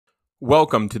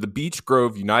Welcome to the Beech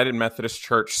Grove United Methodist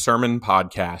Church Sermon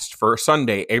Podcast for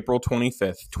Sunday, April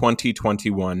 25th,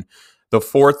 2021, the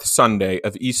fourth Sunday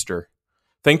of Easter.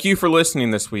 Thank you for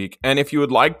listening this week, and if you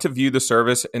would like to view the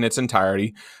service in its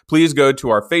entirety, please go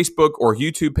to our Facebook or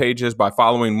YouTube pages by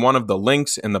following one of the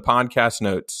links in the podcast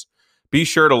notes. Be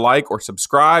sure to like or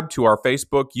subscribe to our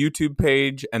Facebook, YouTube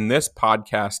page, and this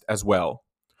podcast as well.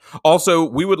 Also,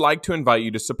 we would like to invite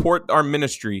you to support our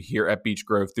ministry here at Beech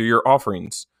Grove through your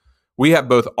offerings. We have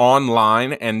both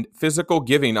online and physical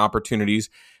giving opportunities,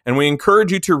 and we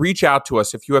encourage you to reach out to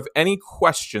us if you have any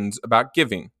questions about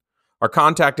giving. Our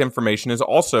contact information is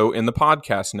also in the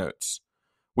podcast notes.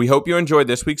 We hope you enjoyed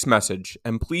this week's message,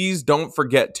 and please don't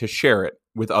forget to share it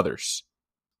with others.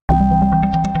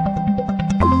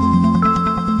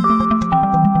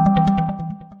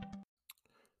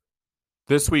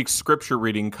 This week's scripture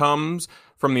reading comes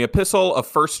from the epistle of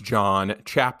 1 John,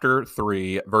 chapter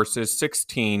 3, verses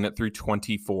 16 through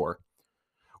 24.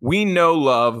 We know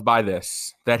love by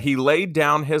this, that he laid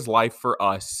down his life for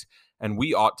us, and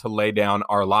we ought to lay down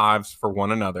our lives for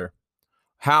one another.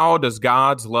 How does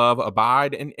God's love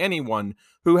abide in anyone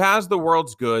who has the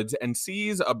world's goods and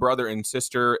sees a brother and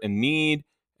sister in need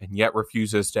and yet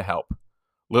refuses to help?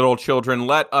 Little children,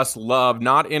 let us love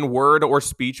not in word or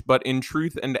speech, but in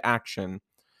truth and action.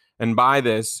 And by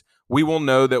this, we will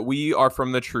know that we are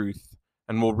from the truth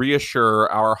and will reassure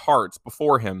our hearts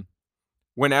before him.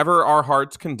 Whenever our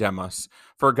hearts condemn us,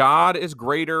 for God is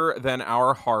greater than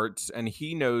our hearts, and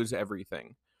he knows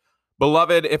everything.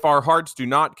 Beloved, if our hearts do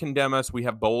not condemn us, we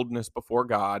have boldness before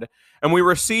God, and we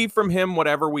receive from him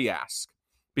whatever we ask,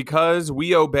 because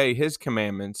we obey his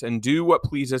commandments and do what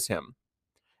pleases him.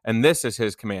 And this is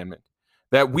his commandment,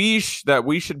 that we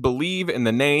should believe in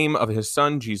the name of his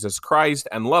Son, Jesus Christ,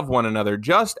 and love one another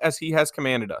just as he has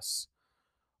commanded us.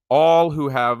 All who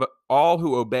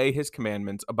obey his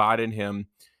commandments abide in him,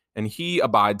 and he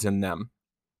abides in them.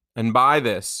 And by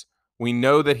this, we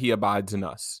know that he abides in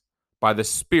us, by the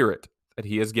Spirit that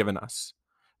he has given us.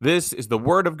 This is the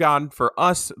word of God for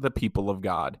us, the people of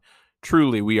God.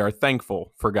 Truly, we are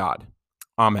thankful for God.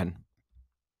 Amen.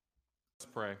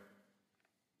 Let's pray.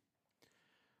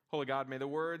 Holy God, may the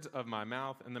words of my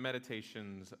mouth and the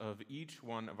meditations of each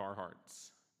one of our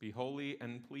hearts be holy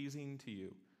and pleasing to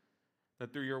you,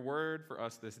 that through your word for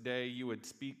us this day you would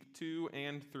speak to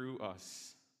and through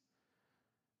us,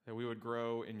 that we would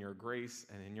grow in your grace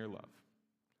and in your love.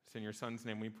 It's in your Son's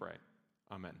name we pray.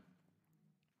 Amen.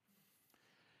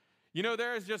 You know,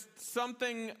 there is just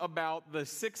something about the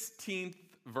 16th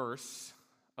verse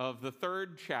of the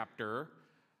third chapter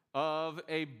of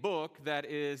a book that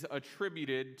is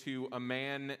attributed to a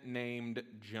man named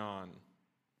John.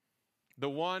 The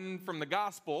one from the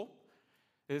gospel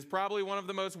is probably one of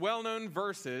the most well-known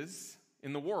verses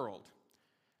in the world.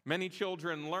 Many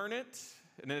children learn it,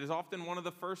 and it is often one of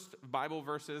the first Bible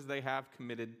verses they have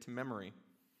committed to memory.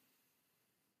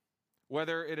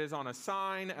 Whether it is on a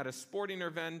sign at a sporting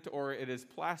event or it is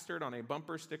plastered on a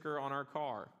bumper sticker on our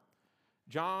car,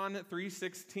 John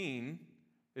 3:16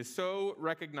 is so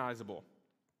recognizable.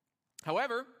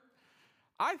 However,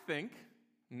 I think,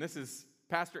 and this is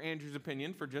Pastor Andrew's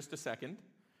opinion for just a second,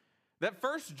 that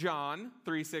 1 John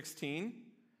 3:16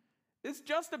 is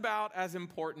just about as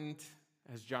important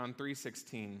as John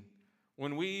 3:16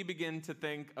 when we begin to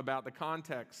think about the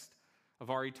context of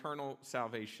our eternal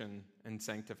salvation and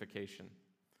sanctification.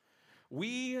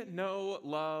 We know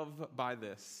love by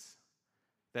this,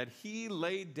 that he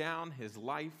laid down his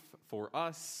life for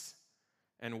us,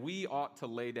 and we ought to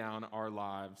lay down our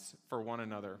lives for one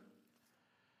another.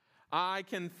 I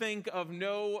can think of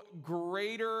no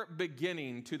greater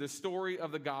beginning to the story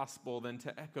of the gospel than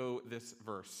to echo this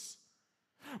verse.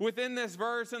 Within this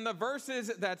verse and the verses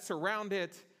that surround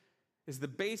it is the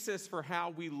basis for how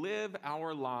we live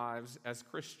our lives as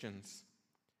Christians.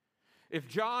 If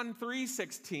John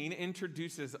 3:16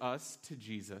 introduces us to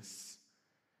Jesus,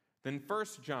 then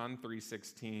 1 John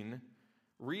 3:16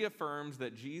 reaffirms the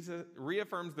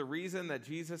reason that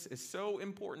Jesus is so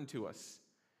important to us,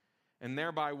 and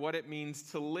thereby what it means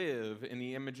to live in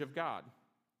the image of God.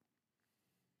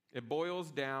 It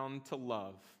boils down to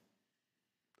love,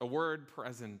 a word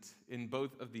present in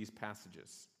both of these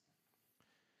passages.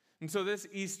 And so this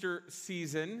Easter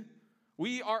season,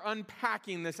 we are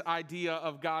unpacking this idea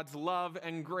of God's love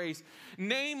and grace,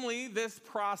 namely this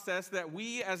process that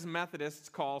we as Methodists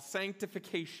call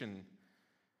sanctification.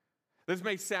 This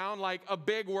may sound like a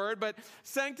big word, but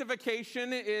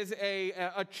sanctification is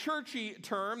a churchy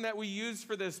term that we use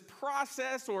for this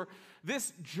process or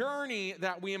this journey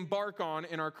that we embark on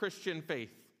in our Christian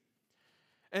faith.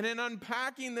 And in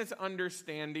unpacking this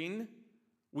understanding,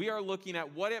 we are looking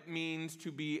at what it means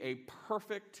to be a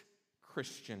perfect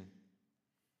Christian.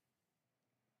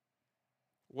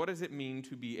 What does it mean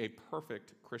to be a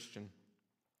perfect Christian?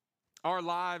 Our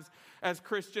lives as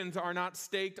Christians are not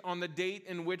staked on the date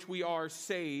in which we are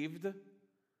saved.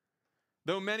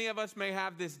 Though many of us may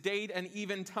have this date and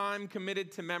even time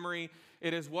committed to memory,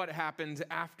 it is what happens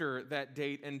after that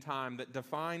date and time that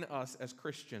define us as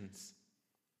Christians.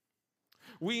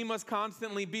 We must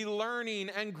constantly be learning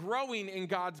and growing in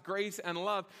God's grace and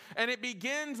love. And it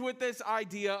begins with this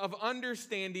idea of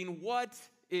understanding what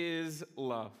is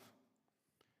love.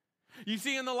 You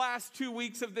see, in the last 2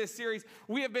 weeks of this series,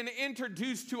 we have been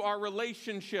introduced to our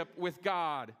relationship with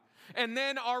God and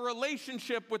then our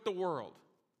relationship with the world.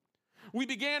 We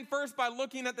began first by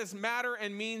looking at this matter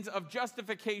and means of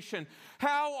justification.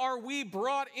 How are we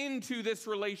brought into this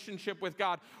relationship with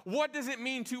God? What does it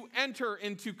mean to enter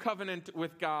into covenant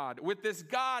with God, with this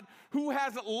God who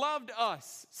has loved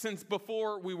us since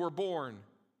before we were born?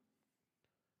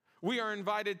 We are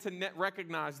invited to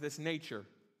recognize this nature.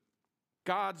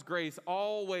 God's grace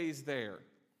always there.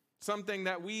 Something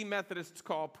that we Methodists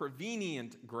call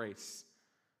prevenient grace.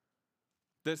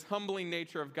 This humbling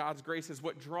nature of God's grace is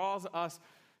what draws us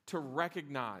to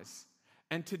recognize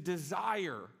and to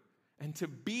desire and to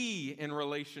be in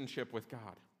relationship with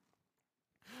God.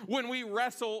 When we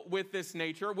wrestle with this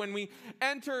nature, when we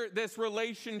enter this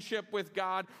relationship with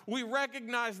God, we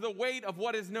recognize the weight of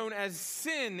what is known as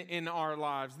sin in our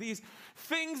lives. These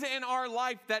things in our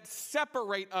life that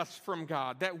separate us from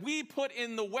God, that we put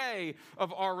in the way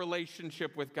of our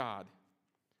relationship with God.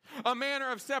 A manner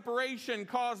of separation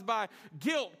caused by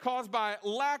guilt, caused by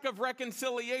lack of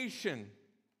reconciliation.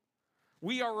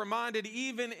 We are reminded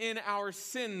even in our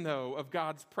sin, though, of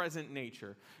God's present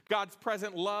nature, God's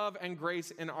present love and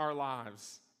grace in our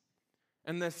lives.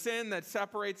 And the sin that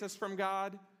separates us from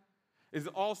God is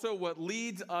also what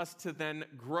leads us to then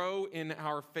grow in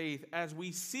our faith as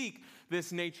we seek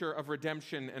this nature of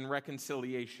redemption and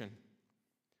reconciliation.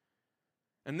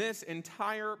 And this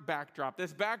entire backdrop,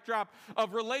 this backdrop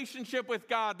of relationship with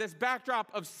God, this backdrop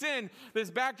of sin,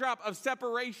 this backdrop of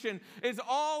separation is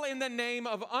all in the name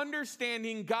of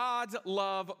understanding God's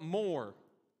love more.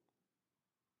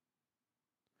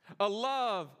 A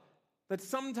love that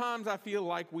sometimes I feel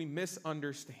like we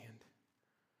misunderstand.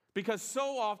 Because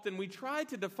so often we try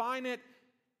to define it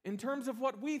in terms of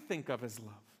what we think of as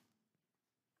love.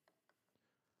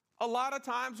 A lot of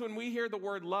times when we hear the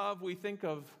word love, we think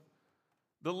of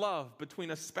the love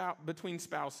between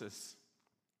spouses,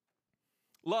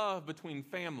 love between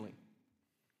family,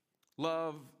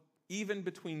 love even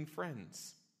between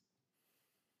friends.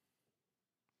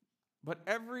 But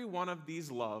every one of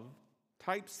these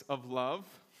types of love,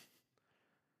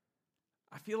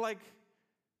 I feel like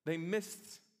they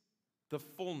missed the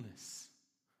fullness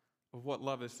of what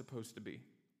love is supposed to be.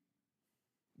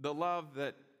 The love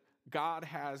that God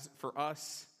has for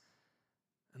us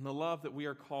and the love that we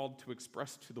are called to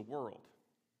express to the world.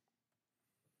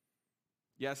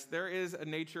 Yes, there is a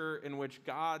nature in which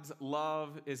God's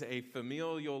love is a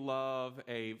familial love,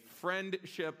 a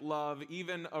friendship love,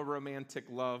 even a romantic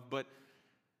love, but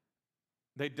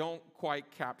they don't quite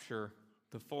capture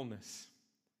the fullness.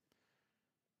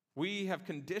 We have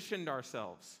conditioned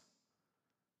ourselves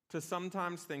to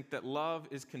sometimes think that love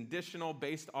is conditional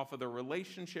based off of the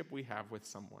relationship we have with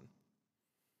someone.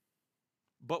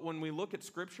 But when we look at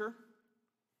Scripture,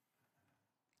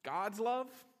 God's love,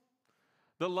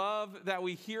 the love that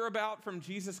we hear about from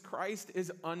Jesus Christ,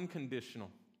 is unconditional.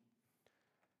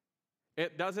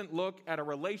 It doesn't look at a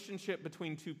relationship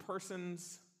between two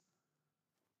persons,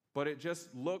 but it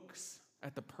just looks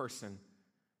at the person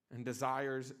and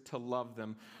desires to love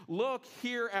them. Look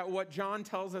here at what John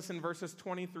tells us in verses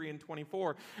 23 and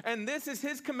 24. And this is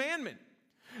his commandment,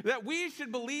 that we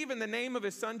should believe in the name of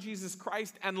his Son, Jesus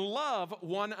Christ, and love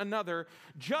one another,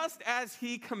 just as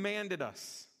he commanded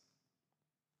us.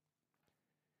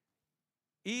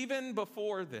 Even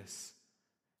before this,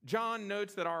 John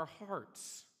notes that our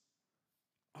hearts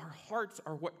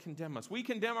are what condemn us. We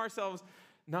condemn ourselves,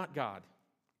 not God.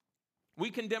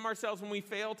 We condemn ourselves when we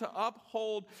fail to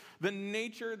uphold the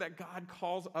nature that God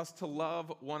calls us to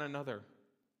love one another.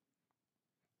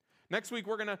 Next week,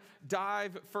 we're going to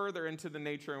dive further into the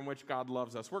nature in which God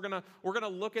loves us. We're going to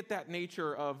look at that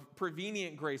nature of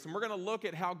prevenient grace, and we're going to look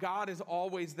at how God is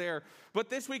always there. But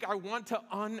this week, I want to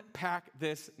unpack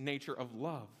this nature of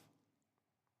love.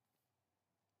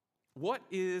 What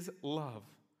is love?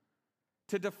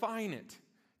 To define it,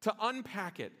 to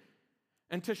unpack it,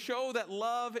 and to show that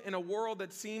love in a world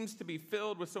that seems to be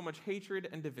filled with so much hatred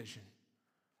and division.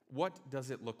 What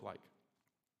does it look like?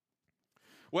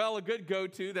 Well, a good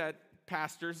go-to that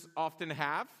pastors often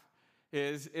have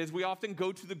is we often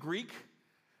go to the Greek,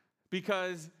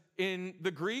 because in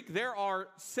the Greek there are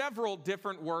several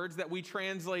different words that we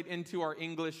translate into our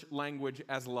English language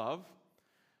as love,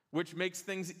 which makes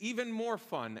things even more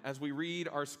fun as we read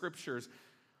our scriptures.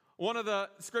 One of the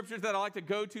scriptures that I like to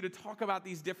go to talk about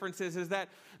these differences is that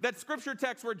scripture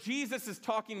text where Jesus is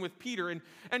talking with Peter,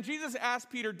 and Jesus asked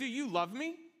Peter, "Do you love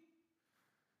me?"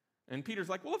 And Peter's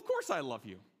like, "Well, of course I love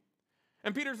you."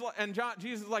 And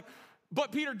Jesus is like,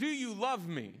 "But Peter, do you love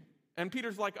me?" And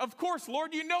Peter's like, "Of course,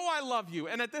 Lord, you know I love you."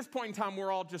 And at this point in time,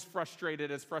 we're all just frustrated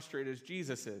as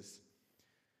Jesus is.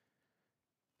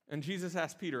 And Jesus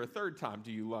asked Peter a third time,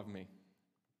 "Do you love me?"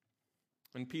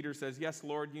 And Peter says, "Yes,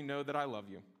 Lord, you know that I love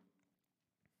you."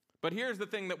 But here's the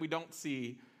thing that we don't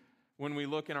see when we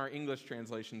look in our English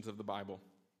translations of the Bible.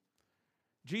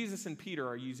 Jesus and Peter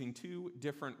are using two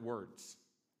different words.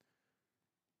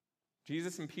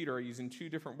 Jesus and Peter are using two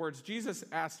different words. Jesus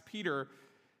asked Peter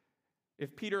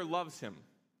if Peter loves him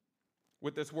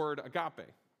with this word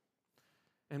agape.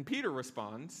 And Peter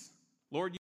responds,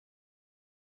 "Lord,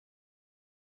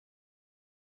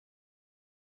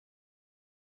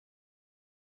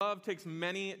 love takes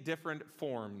many different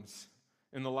forms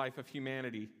in the life of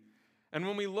humanity." And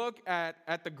when we look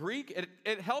at the Greek,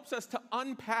 it helps us to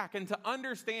unpack and to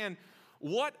understand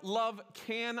what love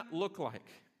can look like.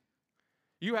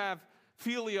 You have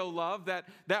phileo love,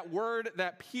 that word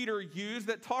that Peter used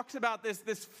that talks about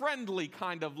this friendly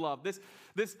kind of love, this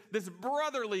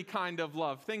brotherly kind of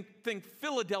love. Think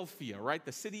Philadelphia, right?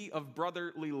 The city of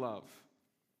brotherly love.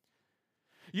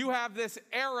 You have this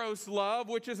eros love,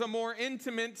 which is a more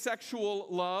intimate sexual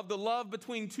love, the love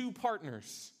between two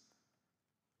partners.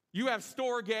 You have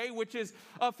storge, which is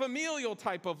a familial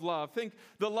type of love. Think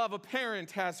the love a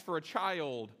parent has for a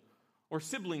child or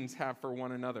siblings have for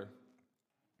one another.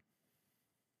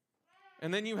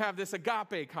 And then you have this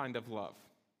agape kind of love.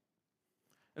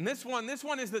 And this one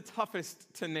is the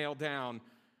toughest to nail down,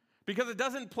 because it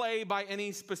doesn't play by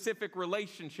any specific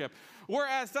relationship.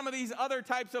 Whereas some of these other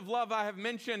types of love I have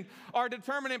mentioned are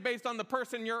determinate based on the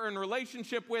person you're in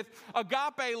relationship with.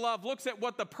 Agape love looks at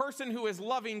what the person who is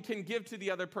loving can give to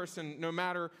the other person, no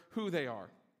matter who they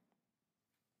are.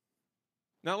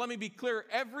 Now, let me be clear.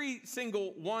 Every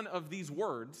single one of these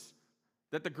words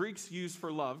that the Greeks use for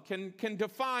love can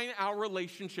define our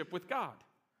relationship with God.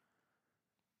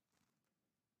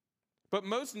 But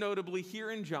most notably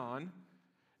here in John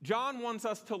wants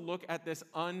us to look at this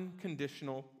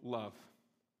unconditional love.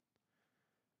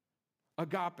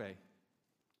 Agape.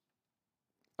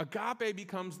 Agape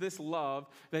becomes this love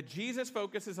that Jesus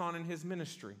focuses on in his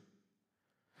ministry.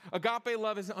 Agape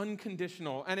love is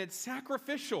unconditional and it's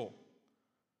sacrificial.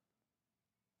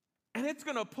 And it's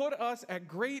going to put us at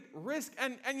great risk.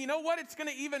 And you know what? It's going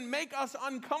to even make us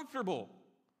uncomfortable.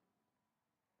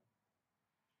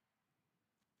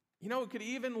 You know, it could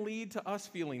even lead to us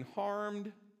feeling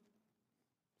harmed,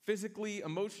 physically,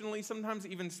 emotionally, sometimes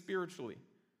even spiritually.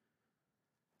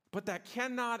 But that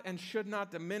cannot and should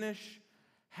not diminish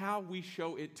how we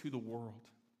show it to the world.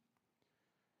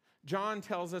 John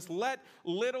tells us,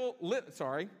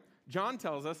 John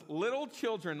tells us, "Little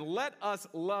children, let us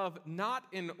love not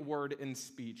in word and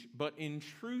speech, but in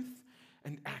truth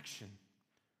and action."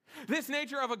 This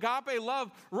nature of agape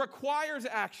love requires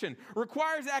action,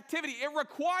 requires activity. It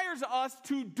requires us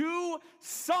to do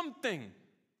something.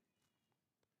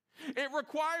 It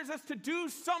requires us to do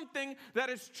something that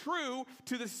is true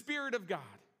to the Spirit of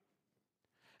God.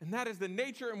 And that is the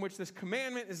nature in which this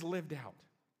commandment is lived out.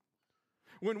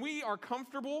 When we are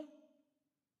comfortable,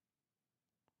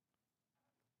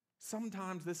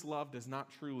 sometimes this love does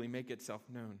not truly make itself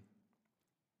known.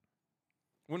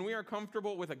 When we are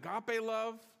comfortable with agape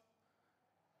love,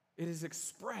 it is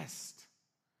expressed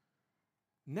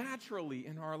naturally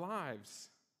in our lives.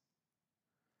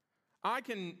 I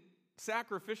can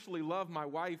sacrificially love my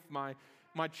wife,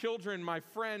 my children, my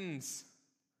friends,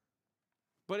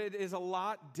 but it is a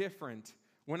lot different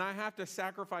when I have to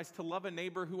sacrifice to love a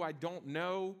neighbor who I don't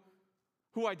know,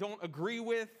 who I don't agree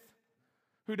with,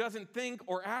 who doesn't think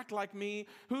or act like me,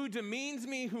 who demeans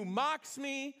me, who mocks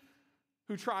me,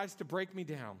 who tries to break me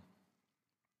down.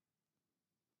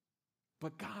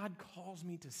 But God calls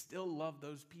me to still love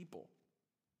those people.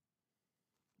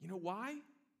 You know why?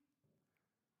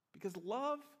 Because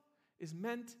love is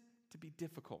meant to be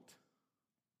difficult.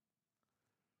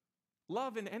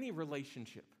 Love in any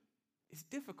relationship is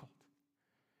difficult.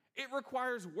 It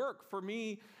requires work for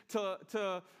me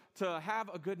to have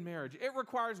a good marriage. It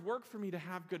requires work for me to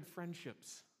have good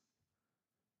friendships.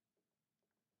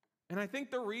 And I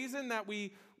think the reason that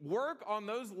we work on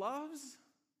those loves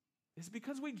is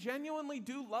because we genuinely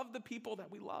do love the people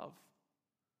that we love.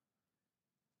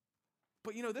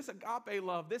 But this agape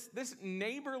love, this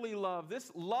neighborly love,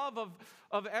 this love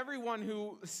of everyone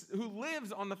who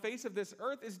lives on the face of this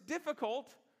earth is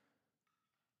difficult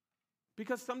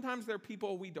because sometimes there are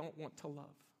people we don't want to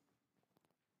love.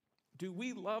 Do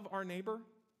we love our neighbor?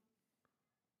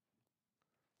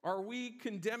 Are we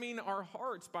condemning our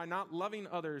hearts by not loving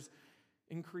others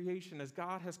in creation as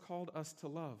God has called us to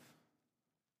love?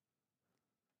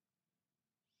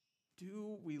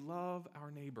 Do we love our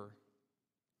neighbor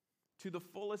to the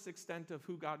fullest extent of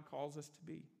who God calls us to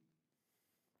be?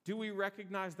 Do we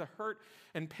recognize the hurt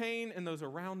and pain in those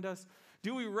around us?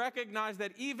 Do we recognize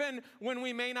that even when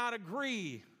we may not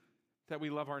agree, that we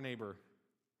love our neighbor?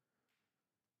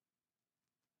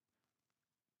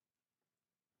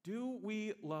 Do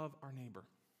we love our neighbor?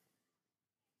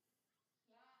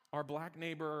 Our black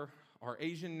neighbor, our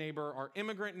Asian neighbor, our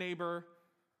immigrant neighbor,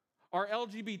 our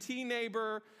LGBT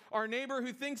neighbor, our neighbor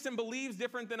who thinks and believes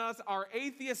different than us, our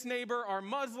atheist neighbor, our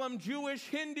Muslim, Jewish,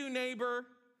 Hindu neighbor?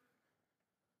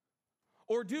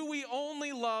 Or do we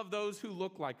only love those who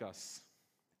look like us,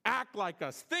 act like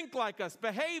us, think like us,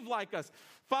 behave like us,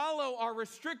 follow our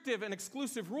restrictive and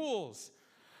exclusive rules?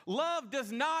 Love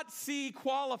does not see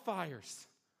qualifiers.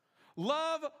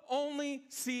 Love only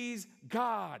sees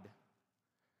God.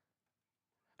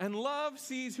 And love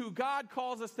sees who God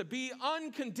calls us to be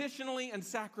unconditionally and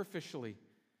sacrificially.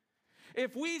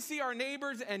 If we see our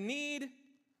neighbors in need,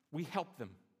 we help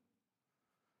them.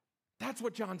 That's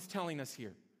what John's telling us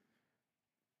here.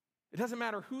 It doesn't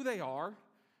matter who they are.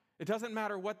 It doesn't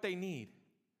matter what they need.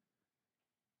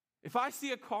 If I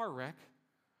see a car wreck,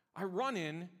 I run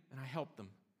in and I help them.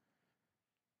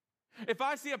 If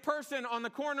I see a person on the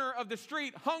corner of the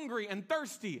street hungry and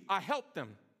thirsty, I help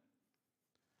them.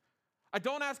 I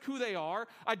don't ask who they are.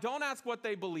 I don't ask what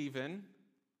they believe in.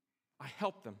 I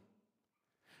help them.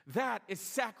 That is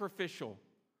sacrificial,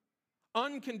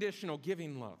 unconditional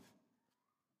giving love.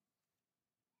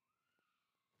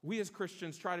 We as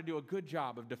Christians try to do a good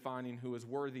job of defining who is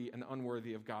worthy and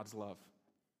unworthy of God's love.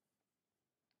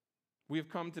 We have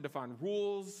come to define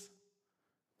rules,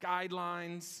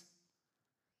 guidelines,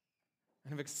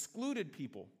 and have excluded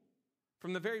people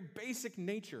from the very basic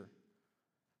nature.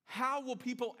 How will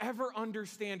people ever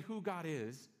understand who God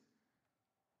is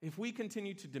if we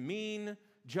continue to demean,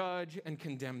 judge, and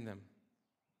condemn them?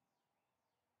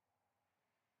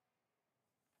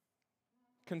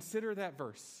 Consider that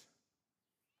verse.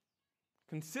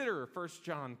 Consider 1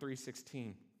 John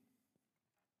 3:16.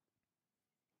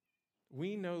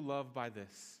 We know love by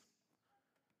this,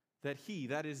 that he,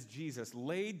 that is Jesus,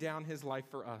 laid down his life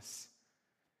for us,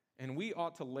 and we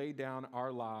ought to lay down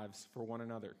our lives for one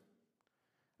another.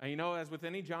 And as with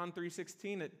any John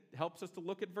 3:16, it helps us to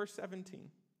look at verse 17.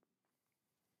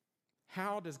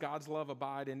 How does God's love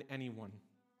abide in anyone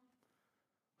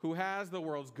who has the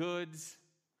world's goods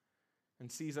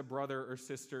and sees a brother or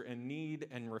sister in need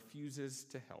and refuses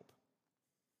to help?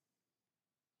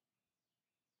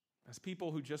 As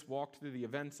people who just walked through the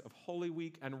events of Holy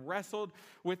Week and wrestled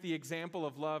with the example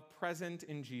of love present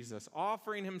in Jesus,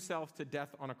 offering himself to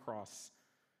death on a cross,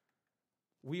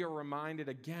 we are reminded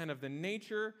again of the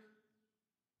nature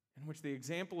in which the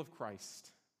example of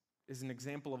Christ is an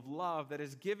example of love that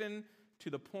is given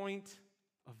to the point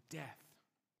of death.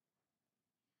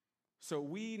 So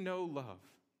we know love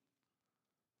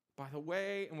by the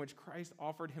way in which Christ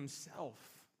offered himself.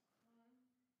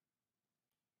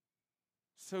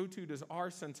 So too does our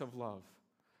sense of love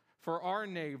for our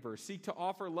neighbor seek to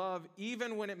offer love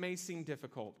even when it may seem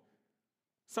difficult.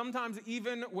 Sometimes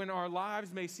even when our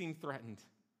lives may seem threatened.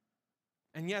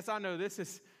 And yes, I know this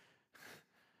is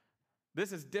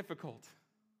difficult.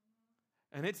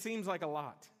 And it seems like a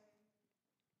lot.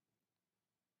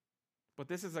 But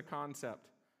this is a concept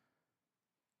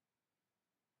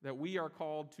that we are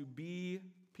called to be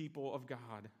people of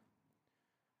God.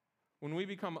 When we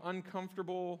become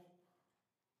uncomfortable,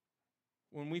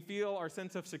 when we feel our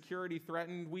sense of security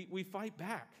threatened, we fight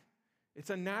back. It's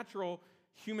a natural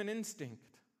human instinct.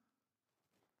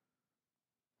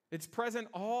 It's present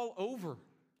all over.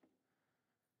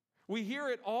 We hear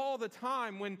it all the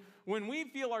time when we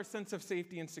feel our sense of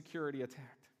safety and security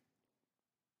attacked.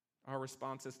 Our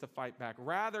response is to fight back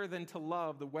rather than to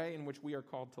love the way in which we are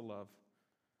called to love.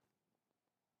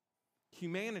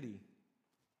 Humanity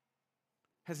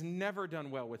has never done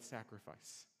well with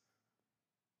sacrifice.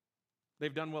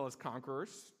 They've done well as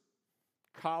conquerors,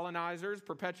 colonizers,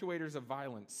 perpetuators of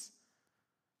violence.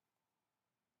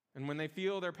 And when they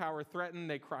feel their power threatened,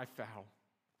 they cry foul.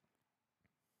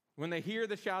 When they hear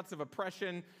the shouts of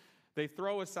oppression, they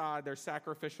throw aside their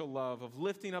sacrificial love of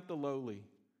lifting up the lowly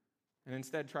and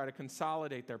instead try to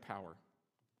consolidate their power.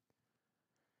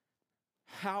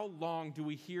 How long do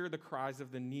we hear the cries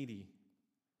of the needy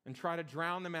and try to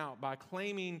drown them out by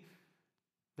claiming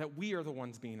that we are the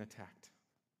ones being attacked?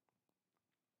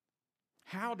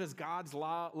 How does God's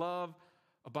love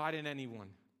abide in anyone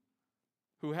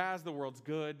who has the world's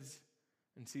goods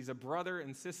and sees a brother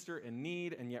and sister in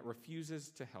need and yet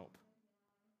refuses to help?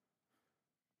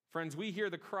 Friends, we hear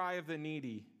the cry of the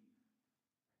needy,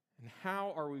 and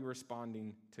how are we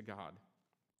responding to God?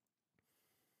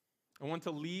 I want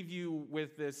to leave you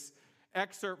with this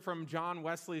excerpt from John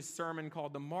Wesley's sermon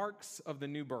called The Marks of the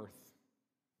New Birth.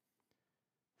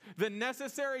 The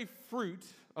necessary fruit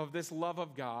of this love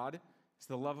of God is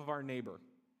the love of our neighbor,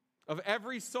 of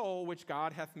every soul which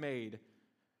God hath made,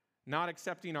 not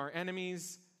accepting our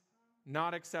enemies,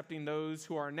 not accepting those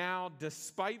who are now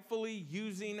despitefully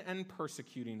using and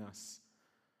persecuting us.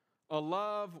 A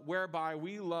love whereby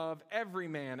we love every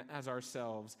man as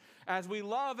ourselves, as we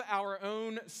love our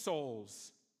own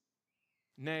souls.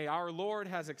 Nay, our Lord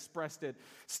has expressed it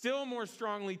still more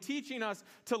strongly, teaching us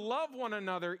to love one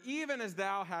another even as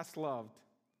thou hast loved.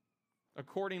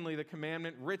 Accordingly, the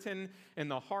commandment written in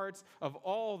the hearts of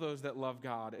all those that love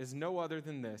God is no other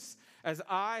than this: as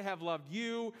I have loved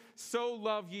you, so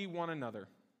love ye one another.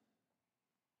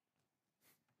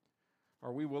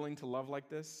 Are we willing to love like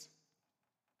this?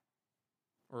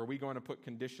 Or are we going to put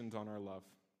conditions on our love?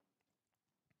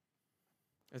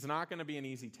 It's not going to be an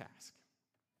easy task.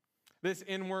 This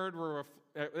inward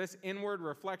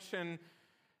reflection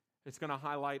is going to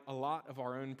highlight a lot of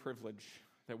our own privilege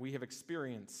that we have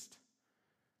experienced,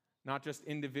 not just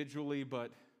individually,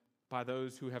 but by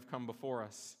those who have come before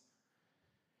us.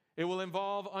 It will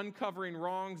involve uncovering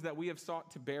wrongs that we have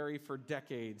sought to bury for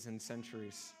decades and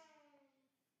centuries.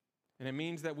 And it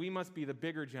means that we must be the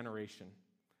bigger generation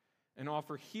and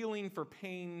offer healing for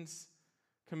pains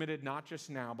committed not just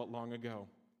now, but long ago.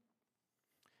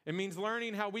 It means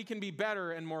learning how we can be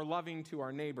better and more loving to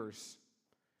our neighbors.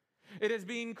 It is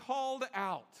being called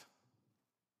out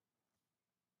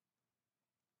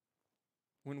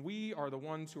when we are the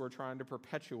ones who are trying to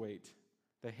perpetuate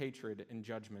the hatred and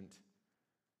judgment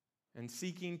and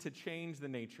seeking to change the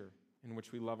nature in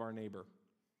which we love our neighbor.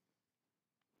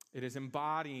 It is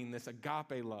embodying this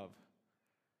agape love,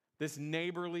 this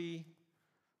neighborly,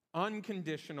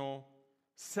 unconditional,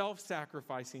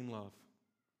 self-sacrificing love.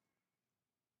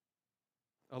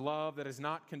 A love that is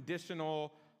not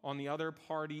conditional on the other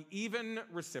party even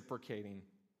reciprocating,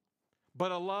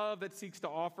 but a love that seeks to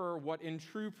offer what in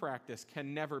true practice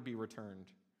can never be returned.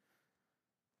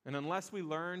 And unless we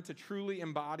learn to truly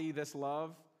embody this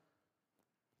love,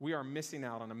 we are missing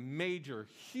out on a major,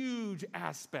 huge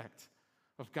aspect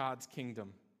of God's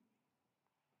kingdom.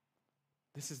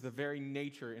 This is the very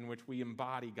nature in which we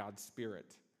embody God's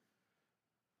Spirit.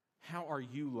 How are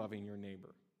you loving your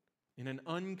neighbor in an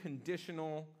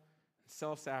unconditional,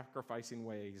 self-sacrificing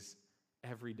ways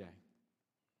every day?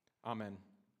 Amen.